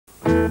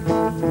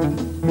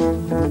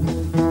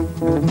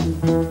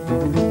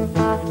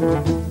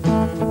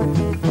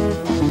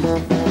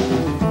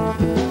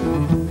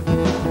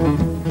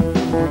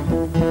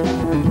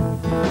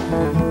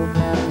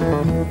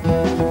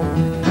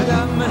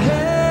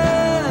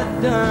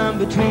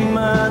Between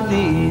my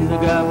knees, I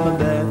got my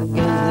back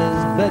against this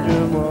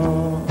bedroom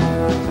wall.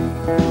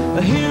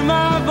 I hear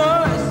my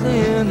voice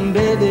saying,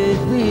 baby,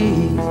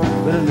 please,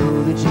 but I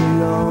know that you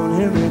don't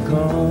hear me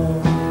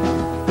call.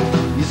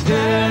 You're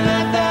staring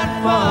at that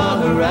far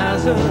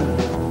horizon,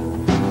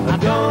 I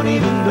don't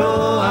even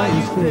know how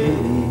you stay.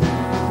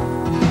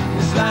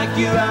 It's like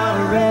you're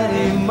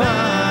already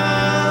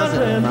miles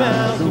and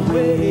miles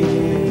away.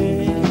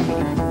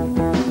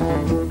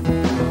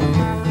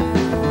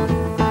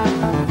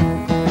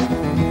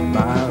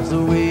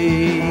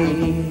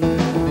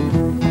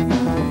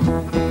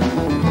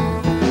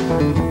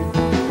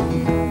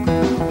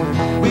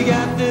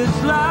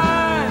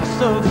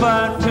 So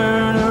far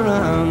turn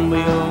around, we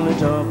only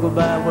talk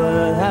about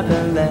what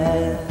happened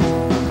last.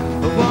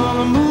 We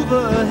wanna move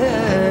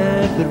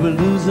ahead, but we're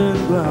losing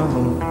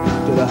ground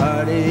to the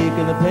heartache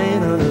and the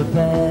pain of the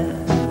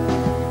past.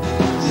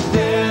 Just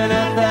staring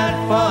at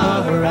that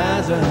far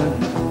horizon,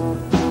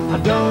 I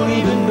don't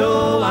even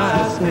know why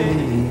I stay.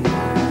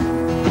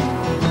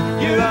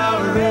 You're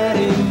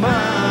already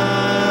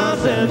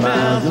miles and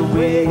miles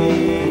away.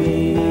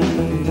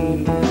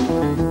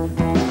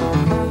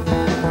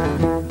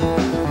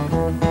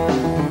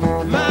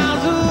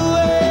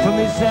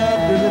 Sad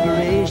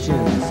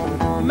deliberations,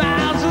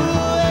 miles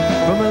away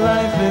from a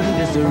life in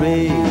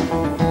disarray,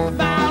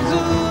 miles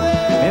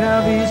away, and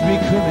all these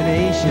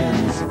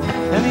recriminations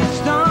and these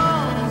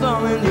storms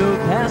all in your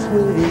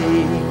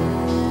pathway.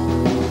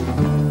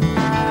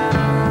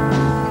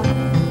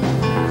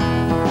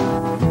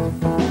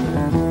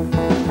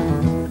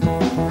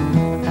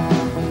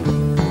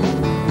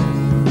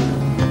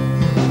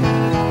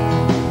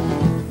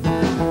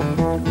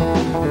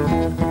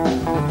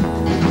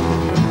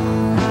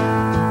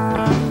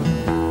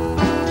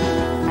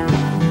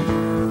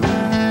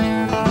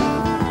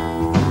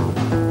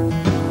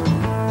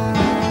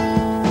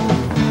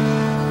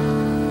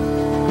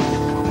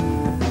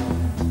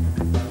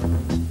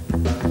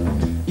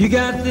 You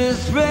got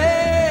this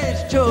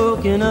rage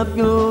choking up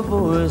your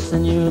voice,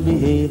 and you're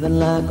behaving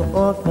like an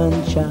orphan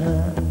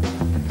child.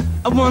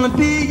 I wanna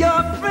be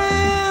your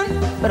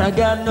friend, but I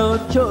got no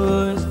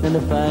choice than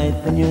to fight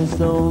when you're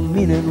so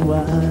mean and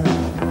wild.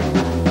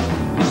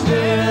 You're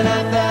staring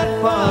at that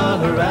far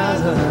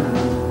horizon,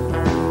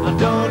 I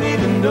don't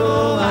even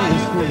know how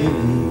you stay.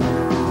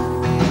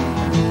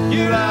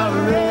 You're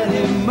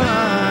already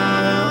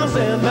miles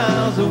and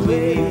miles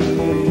away.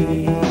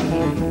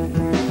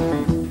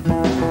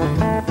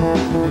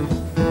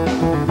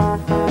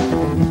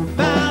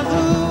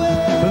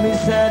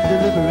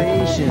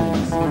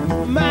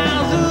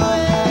 Miles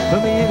away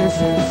from the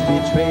innocence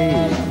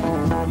betrayed,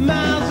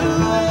 miles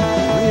away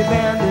from the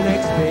abandoned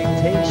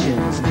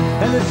expectations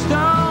and the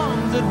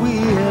storms that we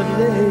have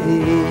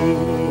laid.